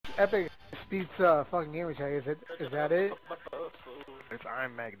Epic speeds fucking gamer tag. Is that it? It's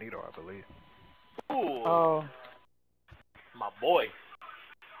Iron Magneto, I believe. Ooh. Oh. My boy.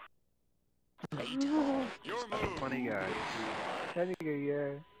 Your move. Funny guy. That nigga,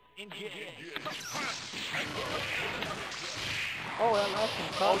 yeah. Oh, that last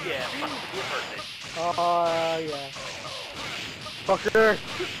one. Oh yeah, your birthday. Oh yeah. Fucker.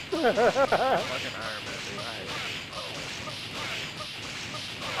 Fucking Iron Man, dude.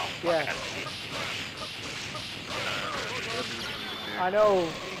 Yeah. I know.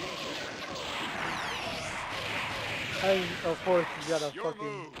 And of course you gotta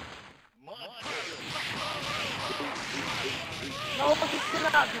fucking. No, you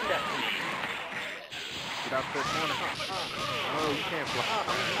cannot do that to me. Get out that corner. Oh, you can't block.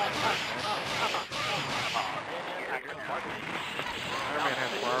 Iron Man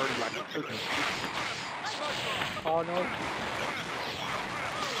has priority like a chicken. Oh no.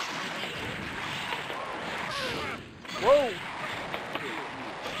 Whoa!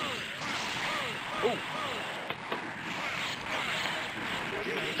 Oh!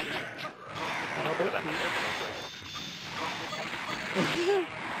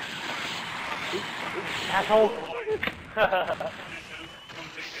 Asshole!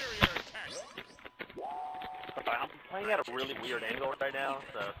 I'm playing at a really weird angle right now,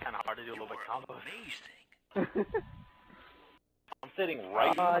 so it's kind of hard to do a little bit of combo. I'm sitting right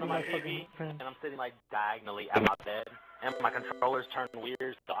in front of my TV, and I'm sitting like diagonally at my bed, and my controller's turned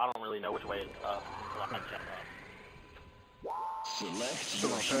weird, so I don't really know which way it's up until I check up. Select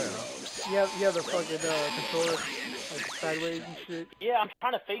your heroes. You have the fucking controller like sideways and shit. Yeah, I'm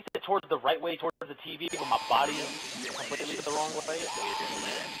trying to face it towards the right way, towards the TV, but my body is completely the wrong way.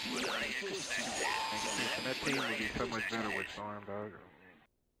 And that team would be so much better with Storm, dog.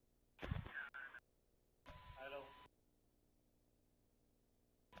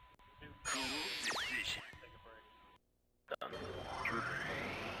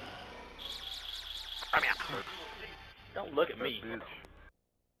 I mean, don't look at me.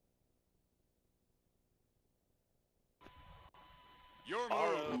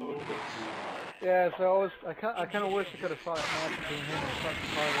 Yeah, so I kind of wish I could have fought a match between him and fucking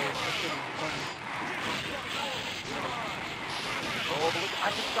Carlos. That would be funny. Oh, look, I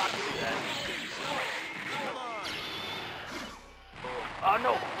just got to do that. Oh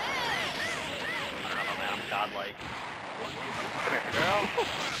no! I don't know, man. I'm godlike. Come here, girl.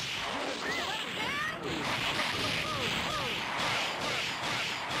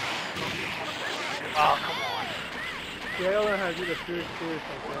 Oh, come on. Yeah, I don't know how to do the fierce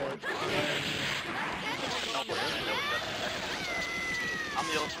like that. I'm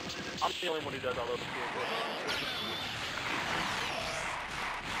the only one who does all those fierce.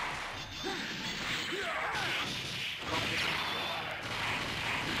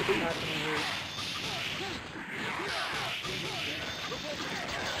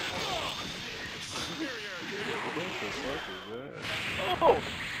 Oh!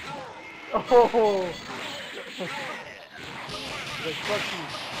 Oh! Like, fuck you.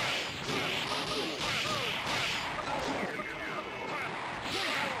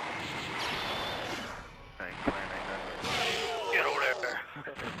 Get over there.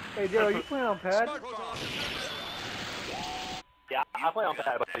 Hey, Dale, are you playing on pad? Yeah, I play on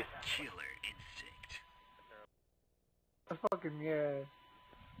pad, buddy. That's fucking, yeah.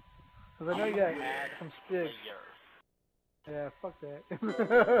 Cause I know you got some sticks. Yeah, fuck that.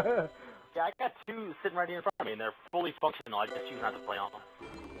 Yeah, I got two sitting right here in front of me, and they're fully functional. I just choose not to play on them.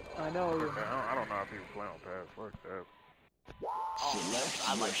 I know. I don't know if people play on pad. Fuck that. Oh,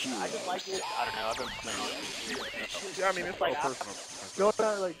 I just like it. I don't know. I've been playing on it. Yeah, I mean, it's like personal. Don't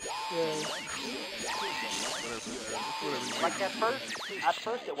like, yeah. Like at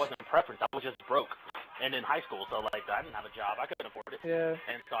first it wasn't a preference. I was just broke, and in high school, so like I didn't have a job. I couldn't afford it. Yeah.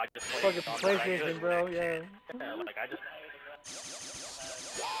 And so I just played Fucking PlayStation, bro. Yeah. Yeah, like I just.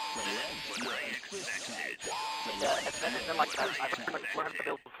 Yeah, and then like I learned to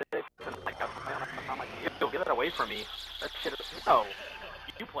build sticks, and like I'm like, yo, get that away from me. That shit is no.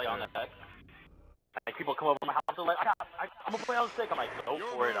 You play on that. Like people come over to my house and like, I'm gonna play on the stick. I'm like, go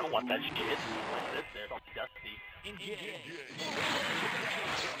for it. I don't want that shit. Like this, there, don't be dusty.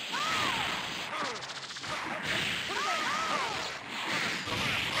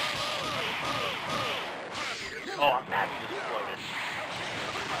 Oh, I'm mad you just exploded.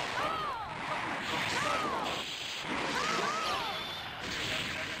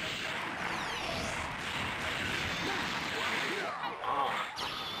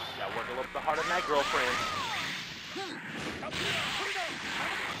 Gotta work a little bit harder than that girlfriend.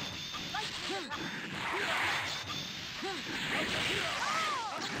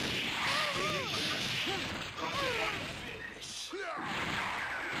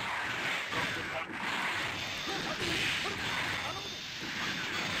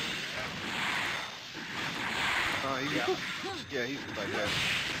 Yeah, he's just like that.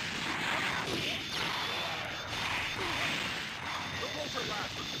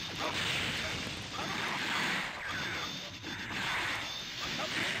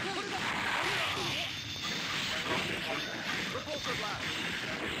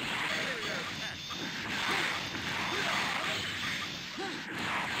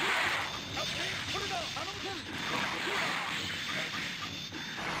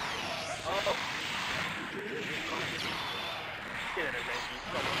 Get in there, baby.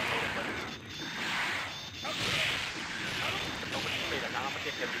 Nobody made it. Now I'm gonna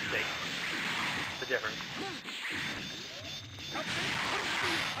get him to stay. The difference.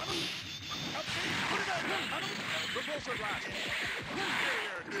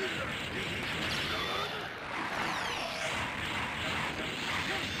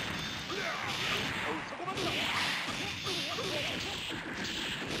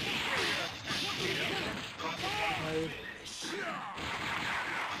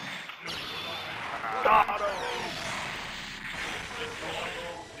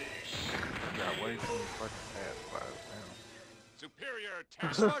 Got way too many fucking ass flies now. Superior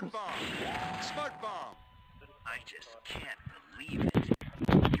attack. Smoke bomb. Smoke bomb. I just can't believe it.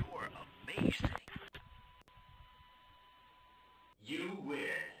 You're amazing. You win.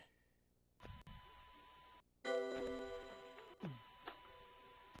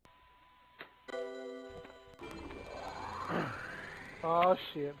 Oh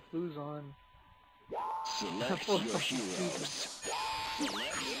shit, blue's on. Select your heroes. Select your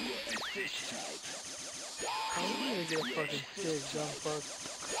fish type. I'm gonna get a fucking stick, dumb fuck.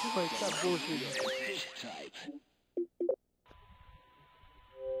 Like, stop bullshitting. Fish type.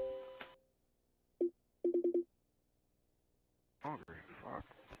 Hungry, fuck.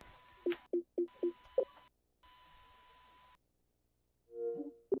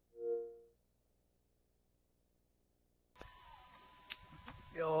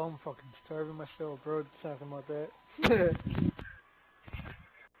 Yo, I'm fucking starving myself, bro. Talking about that.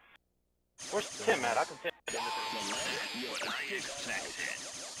 Where's Tim at? I can tell him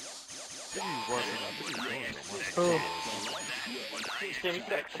Tim, you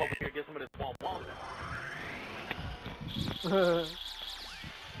gotta come over here and get some of this womp womp.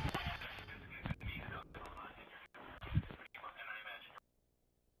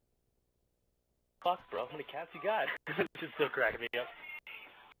 Fuck, bro. How many cats you got? Just still cracking me up.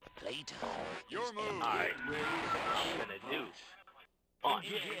 Playtime. Your move. Alright. What I'm gonna do? On.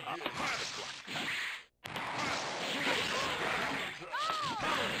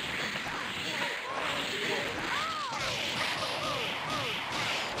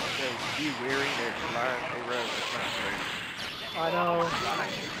 You weary, they're flying, they run, it's not crazy. I know.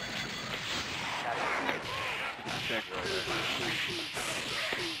 Check right there.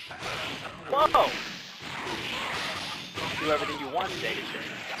 Whoa! Do everything you want today to change.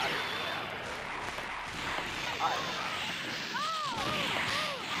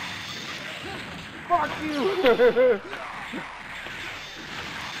 Fuck you!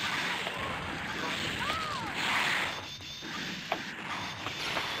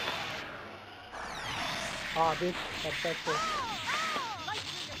 Ah, bitch, that's better.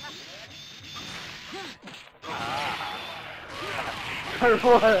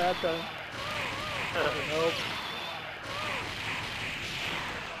 What? That time. Nope.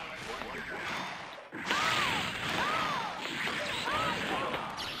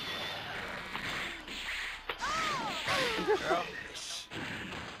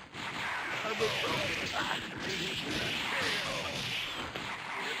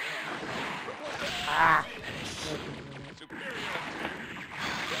 Ah!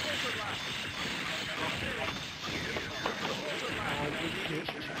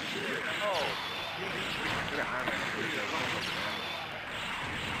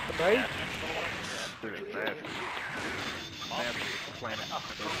 Right? Look at that. Map planet.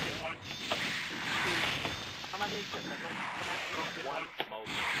 One smoke.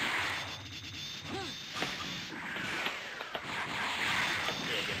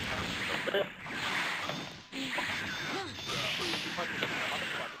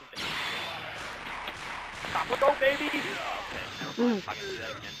 Go, baby! I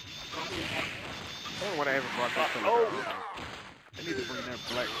don't know what I ever brought that color to. They need to bring that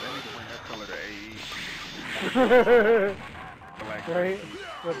black, they need to bring that color to AE. Black. Right?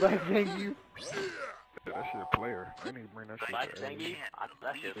 The black thank you. That shit a player. They need to bring that shit Black to AE. thingy?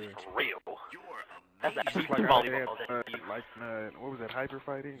 That shit's real. That's that Just beat like how they volleyball. had, like, what was that, hyper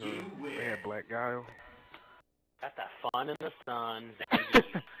fighting? Or they had Black Guile. That's that fun in the sun.